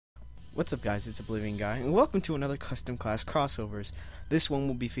What's up guys, it's Oblivion Guy, and welcome to another custom class crossovers. This one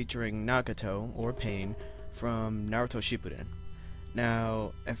will be featuring Nagato, or Pain, from Naruto Shippuden.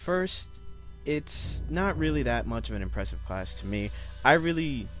 Now, at first, it's not really that much of an impressive class to me. I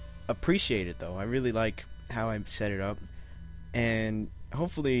really appreciate it though, I really like how I set it up, and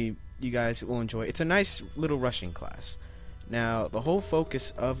hopefully you guys will enjoy it. It's a nice little rushing class. Now, the whole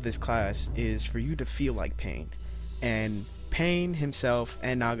focus of this class is for you to feel like Pain, and Pain himself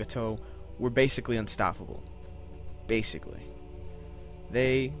and Nagato were basically unstoppable. Basically.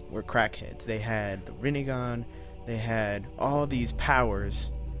 They were crackheads. They had the Rinnegan, they had all these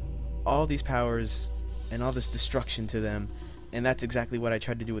powers and all this destruction to them, and that's exactly what I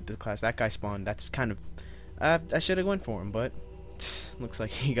tried to do with the class. That guy spawned. That's kind of... I should have went for him, but looks like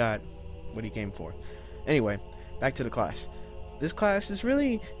he got what he came for. Anyway, back to the class. This class is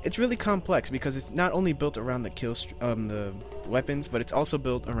really complex because it's not only built around the weapons, but it's also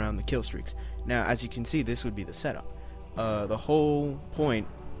built around the kill streaks. Now, as you can see, this would be the setup. The whole point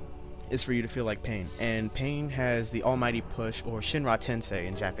is for you to feel like Pain, and Pain has the almighty push, or Shinra Tensei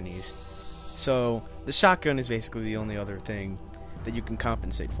in Japanese. So the shotgun is basically the only other thing that you can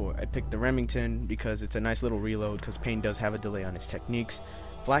compensate for. I picked the Remington because it's a nice little reload, because Pain does have a delay on his techniques.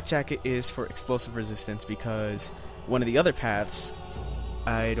 Flak Jacket is for explosive resistance because one of the other paths,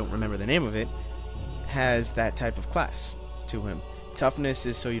 I don't remember the name of it, has that type of class to him. Toughness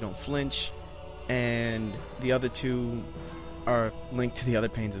is so you don't flinch, and the other two are linked to the other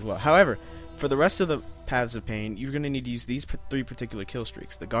Pains as well. However, for the rest of the paths of Pain, you're going to need to use these three particular kill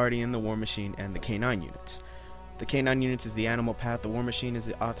streaks: the Guardian, the War Machine, and the K9 units. The K9 units is the Animal path, the War Machine is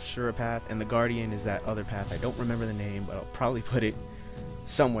the Ashura path, and the Guardian is that other path. I don't remember the name, but I'll probably put it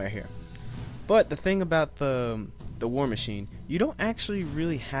somewhere here. But the thing about the War Machine, you don't actually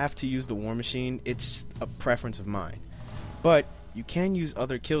really have to use the War Machine. It's a preference of mine, but you can use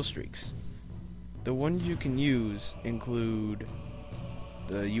other kill streaks. The ones you can use include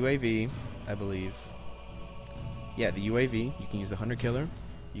the UAV, I believe. Yeah, the UAV. You can use the Hunter Killer.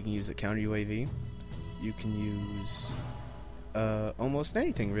 You can use the Counter UAV. You can use almost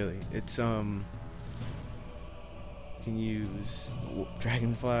anything really. It's you can use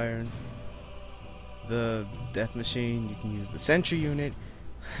Dragonflyer, the Death Machine, you can use the Sentry unit,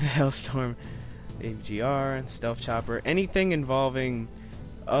 the Hellstorm, ABGR, the Stealth Chopper, anything involving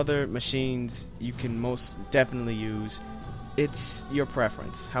other machines you can most definitely use. It's your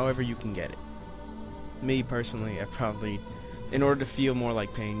preference, however you can get it. Me personally, I probably, in order to feel more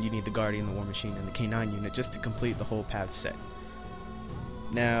like Pain, you need the Guardian, the War Machine, and the K9 unit just to complete the whole path set.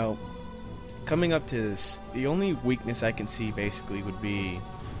 Now, coming up to this, the only weakness I can see basically would be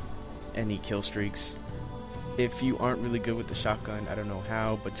any kill streaks. If you aren't really good with the shotgun, I don't know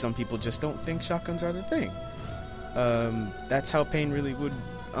how, but some people just don't think shotguns are the thing. That's how Pain really would,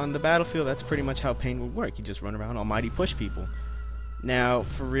 on the battlefield, that's pretty much how Pain would work. He'd just run around, almighty push people. Now,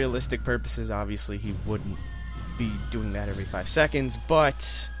 for realistic purposes, obviously he wouldn't be doing that every 5 seconds,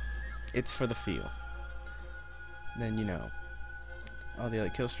 but it's for the feel. Then, you know, all the other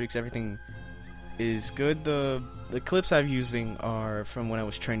kill streaks, everything is good. The clips I'm using are from when I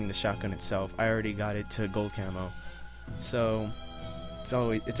was training the shotgun itself. I already got it to gold camo, so it's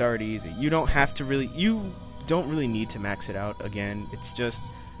already easy. You don't really need to max it out again. It's just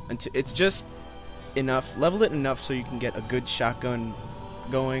enough, level it enough so you can get a good shotgun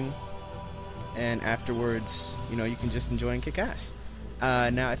going, and afterwards, you know, you can just enjoy and kick ass.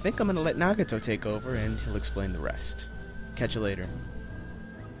 Now I think I'm gonna let Nagato take over and he'll explain the rest. Catch you later.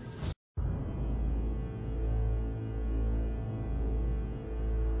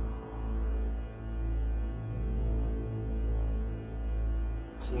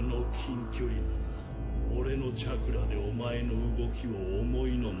 この近距離なら俺のチャクラでお前の動きを思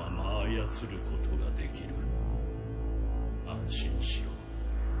いのまま操ることができる。安心しろ。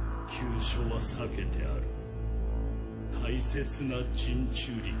急所は避けてある。大切な人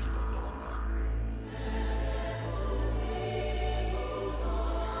中力だからな。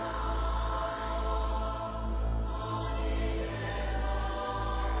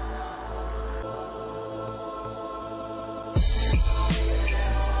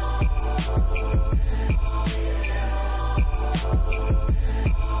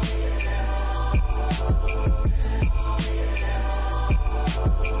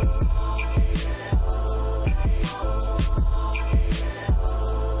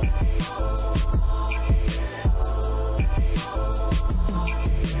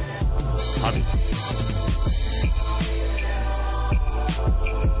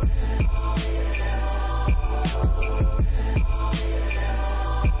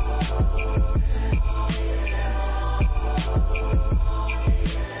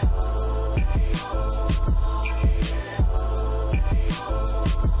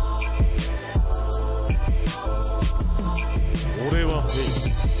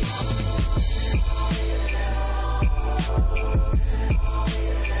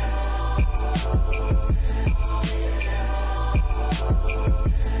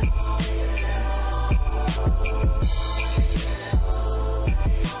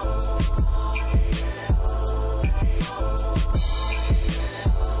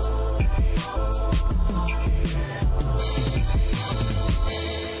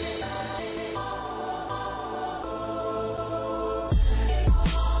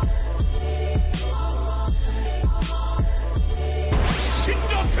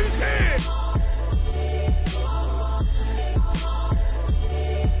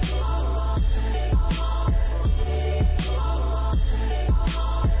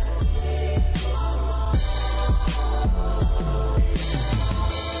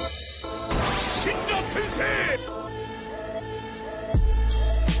れ